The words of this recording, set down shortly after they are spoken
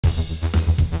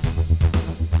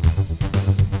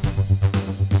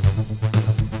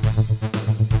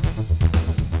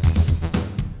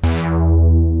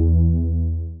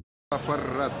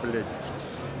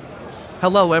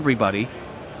Hello everybody.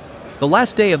 The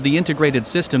last day of the Integrated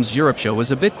Systems Europe show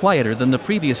was a bit quieter than the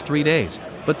previous 3 days,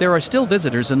 but there are still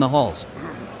visitors in the halls.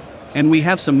 And we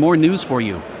have some more news for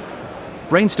you.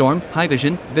 Brainstorm,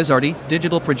 HiVision, VizRT,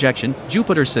 Digital Projection,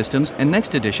 Jupiter Systems, and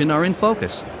Next Edition are in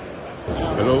focus.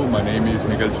 Hello, my name is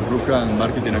Miguel Churruca, I'm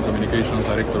Marketing and Communications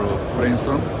Director of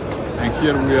Brainstorm. And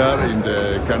here we are in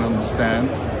the Canon stand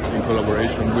in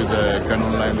collaboration with the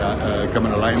Canon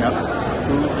camera lineup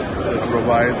to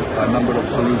provide a number of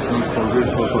solutions for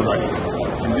virtual production.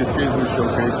 In this case, we're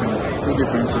showcasing two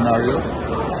different scenarios,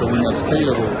 showing a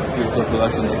scalable virtual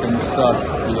production that can start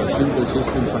with a simple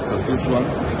system such as this one,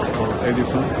 or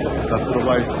Edison, that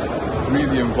provides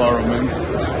 3D environments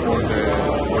for the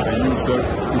user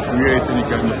to create any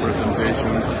kind of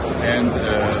presentation and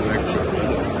lecture.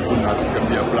 That can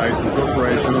be applied to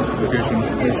corporations, education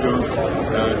institutions,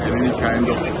 and any kind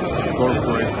of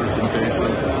corporate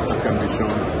presentations that can be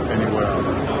shown anywhere else.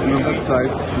 And on that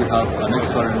side, we have an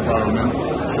XR environment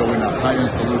showing a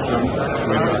high-end solution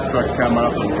with a track camera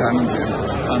from Canon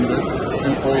GM700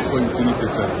 and also Infinity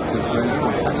Set, which is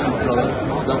Brainstorm's flagship product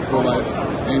that provides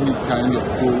any kind of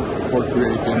tool for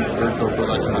creating virtual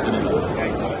production at any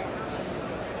level.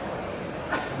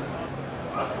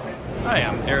 Hi,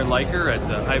 I'm Aaron Leiker at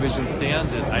the HiVision stand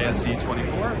at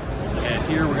ISE24, and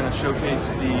here we're going to showcase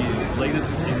the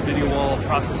latest in video wall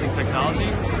processing technology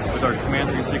with our Command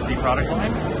 360 product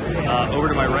line. Over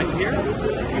to my right here,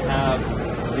 we have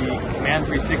the Command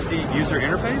 360 user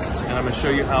interface, and I'm going to show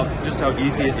you just how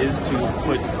easy it is to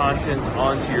put content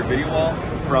onto your video wall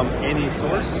from any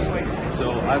source.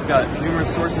 So I've got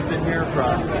numerous sources in here,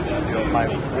 from my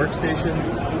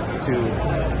workstations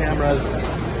to cameras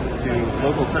to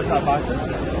local set-top boxes,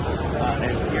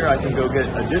 and here I can go get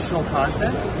additional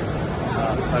content.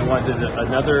 If I wanted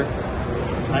another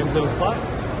time zone clock,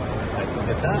 I can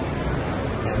get that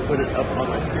and put it up on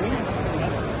my screen.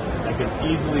 I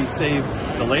can easily save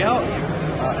the layout,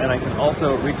 and I can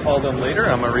also recall them later.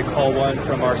 I'm going to recall one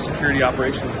from our Security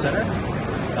Operations Center,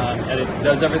 and it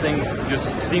does everything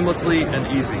just seamlessly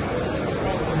and easy.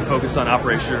 Focus on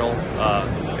operational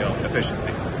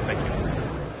efficiency. Thank you.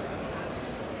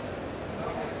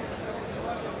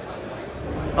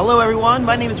 Hello everyone,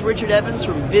 my name is Richard Evans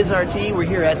from VizRT. We're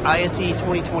here at ISE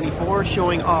 2024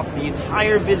 showing off the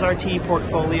entire VizRT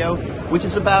portfolio, which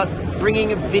is about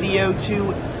bringing video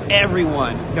to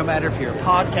everyone, no matter if you're a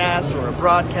podcast or a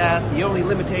broadcast. The only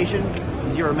limitation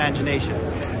is your imagination.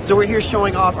 So we're here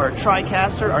showing off our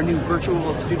TriCaster, our new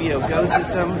Virtual Studio Go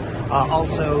system,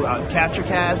 also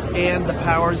CaptureCast, and the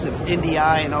powers of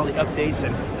NDI and all the updates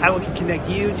and how it can connect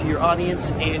you to your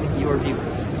audience and your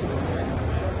viewers.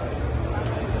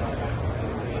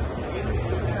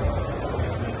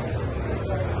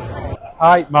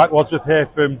 Hi, Mark Wadsworth here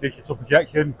from Digital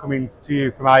Projection, coming to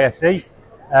you from ISE.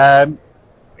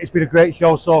 It's been a great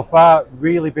show so far,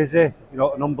 really busy.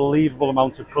 An unbelievable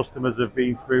amount of customers have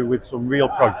been through with some real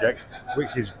projects,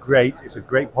 which is great. It's a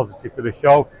great positive for the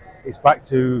show. It's back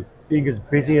to being as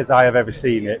busy as I have ever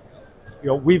seen it.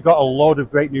 We've got a load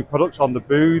of great new products on the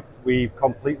booth. We've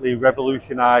completely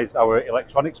revolutionized our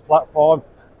electronics platform.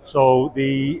 So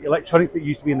the electronics that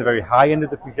used to be in the very high end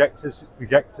of the projectors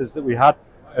that we had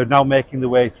are now making the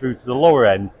way through to the lower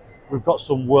end. We've got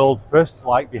some world firsts,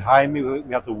 like behind me,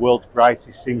 we have the world's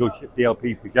brightest single chip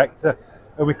DLP projector,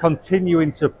 and we're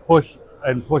continuing to push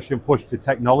the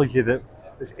technology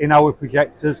that's in our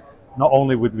projectors, not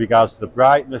only with regards to the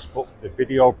brightness, but the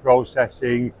video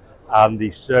processing and the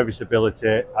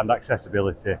serviceability and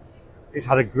accessibility. It's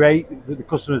had the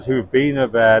customers who have been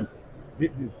have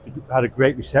had a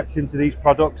great reception to these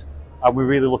products, and we're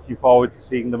really looking forward to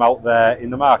seeing them out there in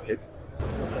the market.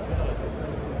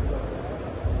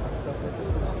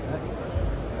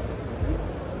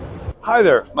 Hi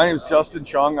there, my name is Justin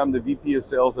Chung. I'm the VP of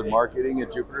Sales and Marketing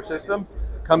at Jupiter Systems,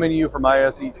 coming to you from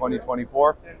ISE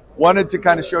 2024. Wanted to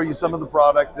kind of show you some of the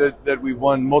product that we've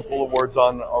won multiple awards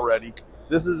on already.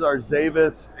 This is our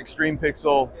Zavis Extreme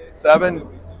Pixel 7.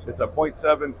 It's a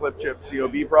 0.7 flip chip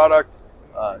COB product,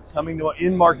 coming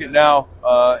in market now,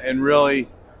 and really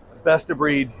best of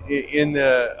breed in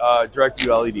the direct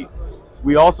view LED.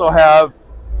 We also have,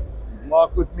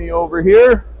 walk with me over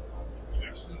here,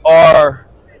 our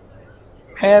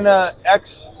Pana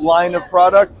X line of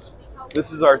products.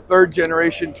 This is our third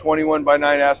generation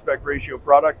 21:9 aspect ratio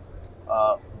product.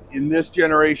 In this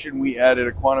generation, we added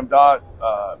a quantum dot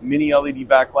mini LED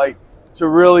backlight to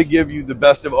really give you the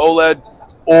best of OLED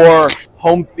or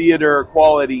home theater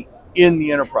quality in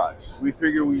the enterprise. We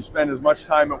figure we spend as much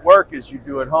time at work as you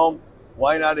do at home.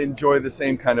 Why not enjoy the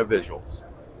same kind of visuals?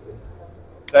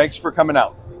 Thanks for coming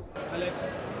out.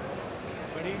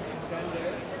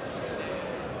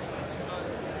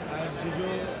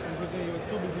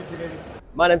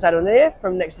 My name's Ekaterina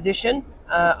from Next Edition.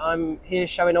 I'm here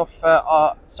showing off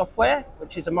our software,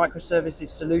 which is a microservices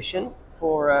solution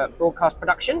for broadcast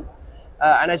production.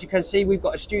 And as you can see, we've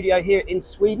got a studio here in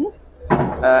Sweden.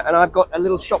 And I've got a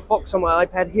little shop box on my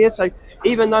iPad here. So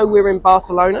even though we're in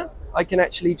Barcelona, I can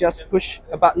actually just push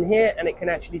a button here and it can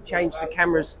actually change the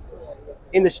cameras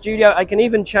in the studio. I can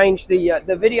even change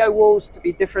the video walls to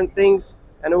be different things.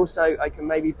 And also I can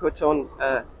maybe put on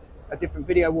a different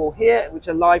video wall here, which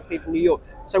are live feed from New York.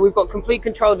 So we've got complete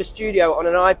control of the studio on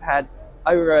an iPad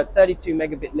over a 32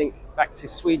 megabit link back to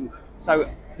Sweden.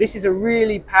 So this is a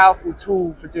really powerful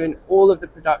tool for doing all of the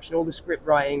production, all the script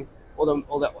writing, all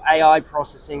the AI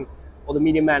processing, or the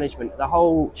media management. The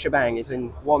whole shebang is in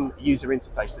one user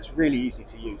interface that's really easy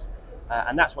to use.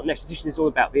 And that's what Next Edition is all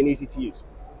about, being easy to use.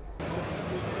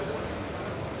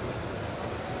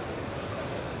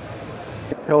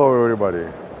 Hello everybody.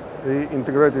 The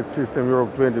Integrated System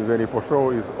Europe 2024 show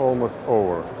is almost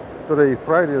over. Today is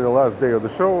Friday, the last day of the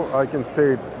show. I can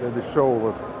state that the show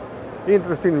was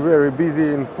interesting, very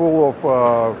busy and full of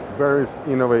various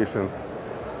innovations.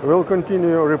 We'll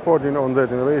continue reporting on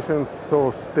that innovations,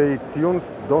 so stay tuned,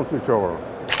 don't switch over.